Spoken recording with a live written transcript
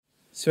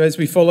So as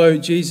we follow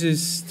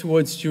Jesus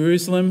towards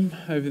Jerusalem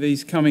over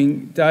these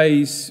coming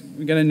days,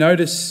 we're going to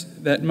notice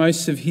that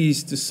most of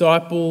his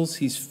disciples,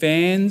 his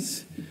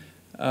fans,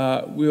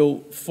 will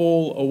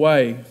fall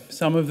away.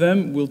 Some of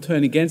them will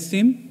turn against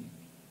him,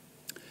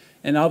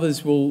 and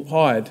others will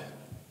hide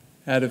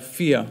out of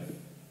fear.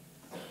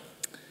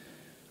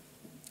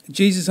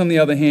 Jesus, on the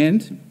other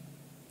hand,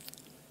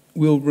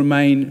 will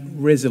remain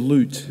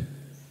resolute.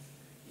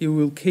 He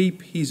will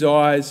keep his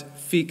eyes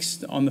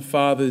fixed on the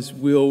Father's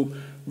will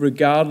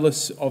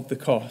regardless of the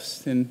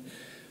cost. And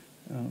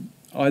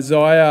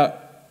Isaiah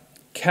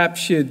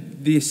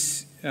captured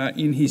this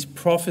in his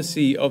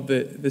prophecy of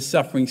the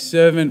suffering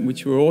servant,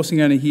 which we're also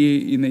going to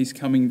hear in these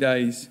coming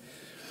days.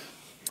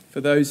 For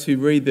those who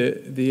read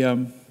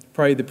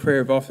pray the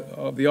prayer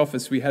of the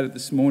office, we had it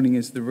this morning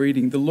as the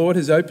reading. The Lord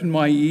has opened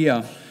my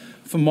ear.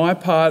 For my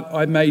part,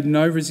 I made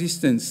no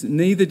resistance,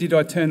 neither did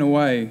I turn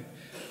away.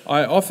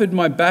 I offered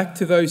my back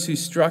to those who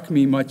struck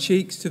me, my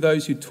cheeks to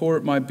those who tore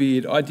at my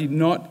beard. I did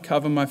not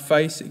cover my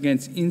face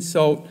against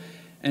insult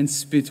and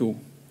spittle.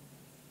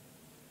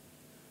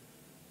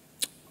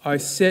 I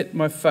set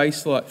my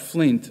face like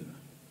flint.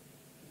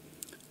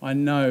 I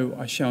know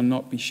I shall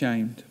not be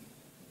shamed.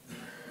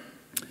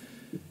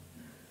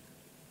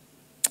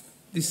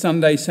 This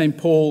Sunday, St.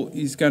 Paul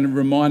is going to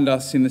remind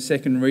us in the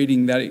second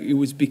reading that it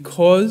was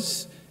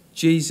because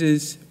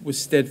Jesus was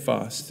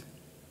steadfast.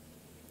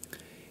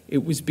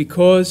 It was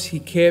because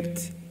he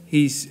kept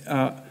his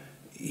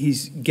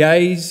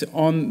gaze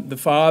on the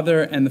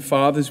Father and the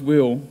Father's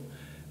will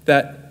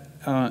that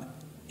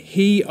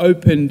he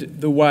opened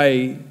the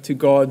way to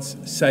God's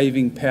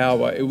saving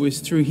power. It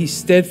was through his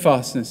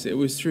steadfastness. It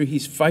was through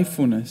his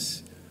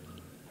faithfulness.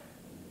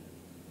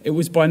 It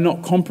was by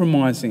not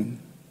compromising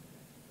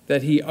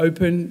that he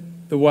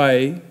opened the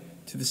way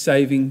to the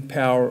saving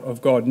power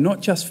of God,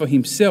 not just for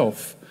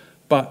himself,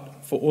 but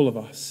for all of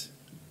us.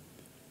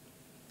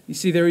 You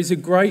see, there is a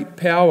great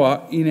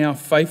power in our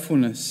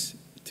faithfulness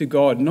to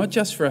God, not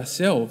just for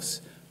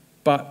ourselves,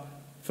 but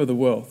for the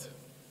world.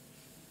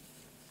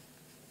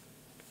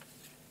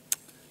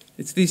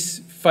 It's this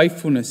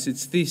faithfulness,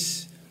 it's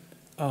this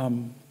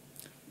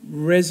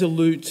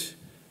resolute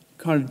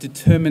kind of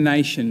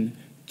determination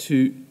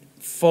to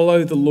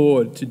follow the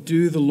Lord, to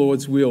do the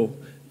Lord's will,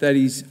 that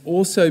is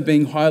also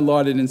being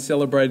highlighted and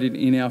celebrated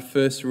in our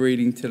first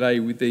reading today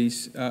with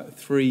these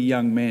three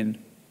young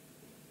men.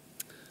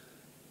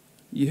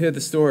 You heard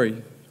the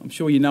story. I'm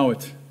sure you know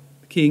it.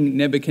 King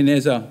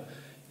Nebuchadnezzar,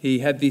 he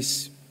had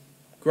this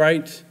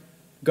great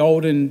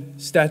golden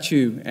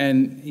statue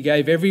and he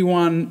gave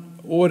everyone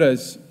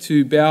orders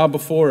to bow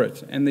before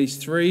it. And these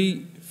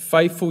three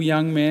faithful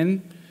young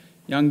men,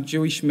 young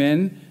Jewish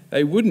men,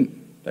 they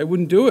wouldn't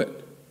do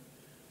it.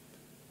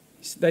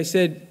 They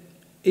said,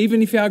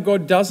 even if our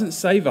God doesn't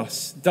save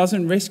us,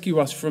 doesn't rescue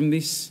us from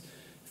this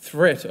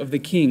threat of the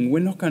king, we're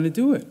not going to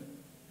do it.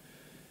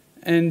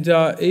 And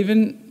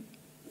even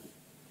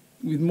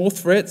with more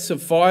threats of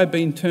fire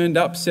being turned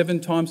up 7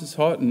 times as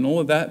hot and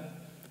all of that,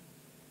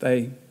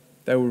 they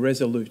were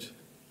resolute,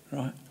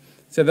 right?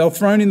 So they were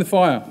thrown in the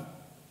fire.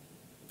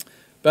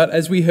 But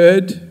as we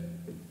heard,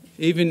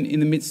 even in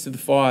the midst of the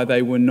fire,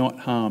 they were not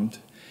harmed.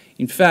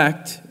 In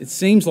fact, it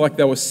seems like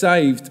they were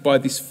saved by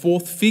this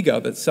fourth figure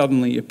that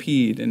suddenly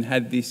appeared and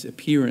had this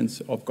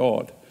appearance of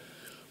God.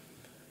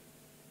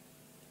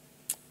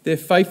 Their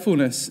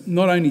faithfulness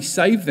not only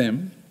saved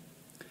them,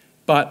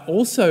 but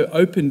also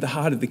opened the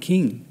heart of the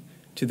king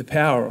to the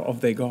power of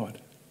their God,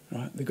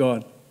 right? The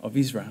God of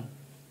Israel.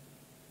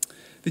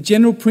 The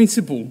general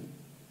principle,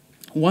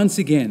 once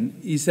again,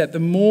 is that the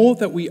more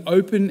that we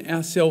open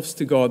ourselves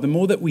to God, the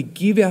more that we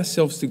give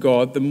ourselves to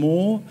God, the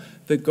more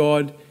that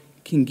God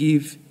can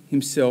give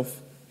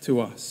himself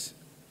to us.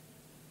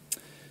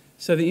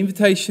 So the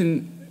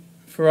invitation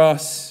for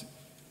us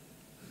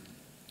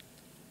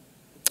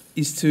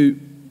is to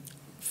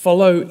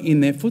follow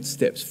in their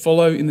footsteps,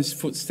 follow in the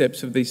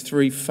footsteps of these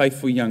three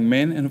faithful young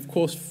men, and of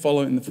course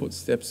follow in the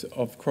footsteps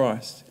of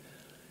Christ,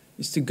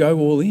 is to go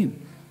all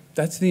in.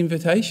 That's the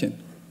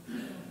invitation.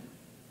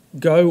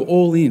 Go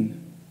all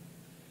in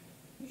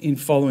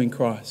following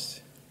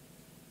Christ.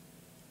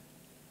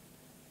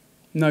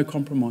 No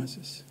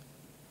compromises.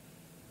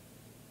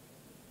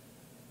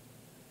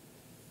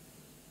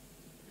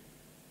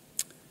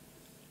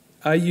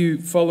 Are you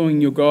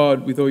following your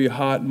God with all your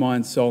heart,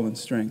 mind, soul, and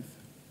strength?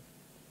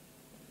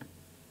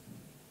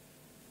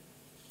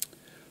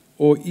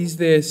 Or is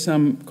there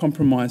some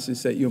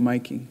compromises that you're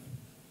making?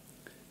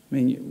 I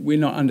mean, we're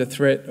not under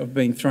threat of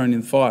being thrown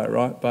in the fire,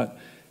 right? But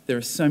there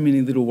are so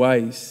many little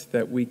ways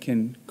that we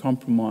can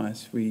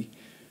compromise. We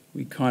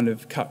kind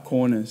of cut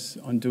corners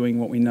on doing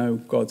what we know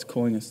God's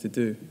calling us to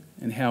do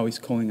and how he's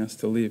calling us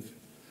to live.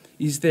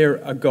 Is there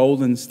a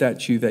golden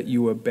statue that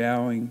you are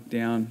bowing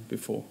down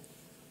before?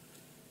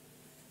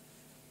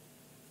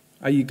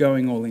 Are you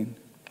going all in,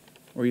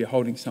 or are you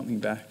holding something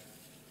back?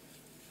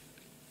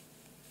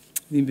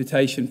 The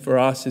invitation for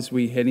us as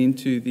we head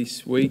into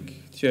this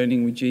week,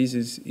 journeying with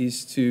Jesus,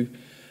 is to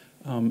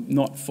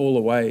not fall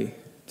away,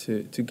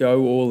 to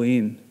go all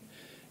in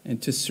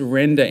and to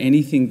surrender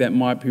anything that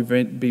might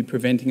be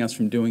preventing us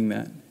from doing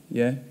that.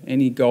 Yeah?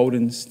 Any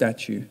golden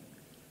statue,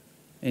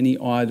 any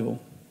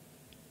idol,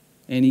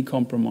 any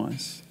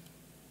compromise.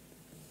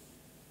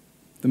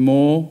 The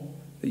more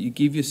that you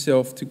give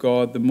yourself to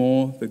God, the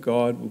more that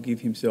God will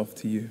give himself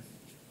to you.